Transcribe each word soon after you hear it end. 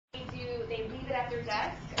they leave it at their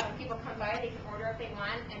desk. People come by, they can order if they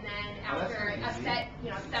want, and then after a set,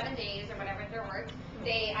 7 days or whatever their work,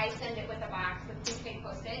 I send it with a box with prepaid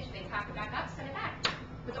postage. They pack it back up, send it back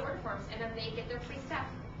with the order forms, and then they get their free stuff.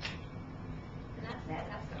 And that's it.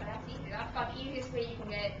 That's easy. That's about the easiest way you can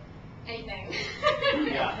get anything.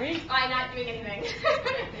 Yeah. By not doing anything.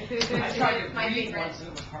 I tried to my read favorite. once and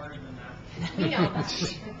it was harder than that. We know that.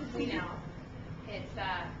 We know. It's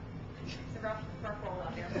a rough roll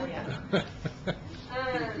out there for you.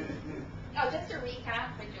 Just to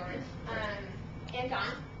recap for George and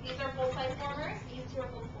Don, these are full-time formers. These two are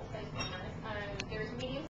full-time.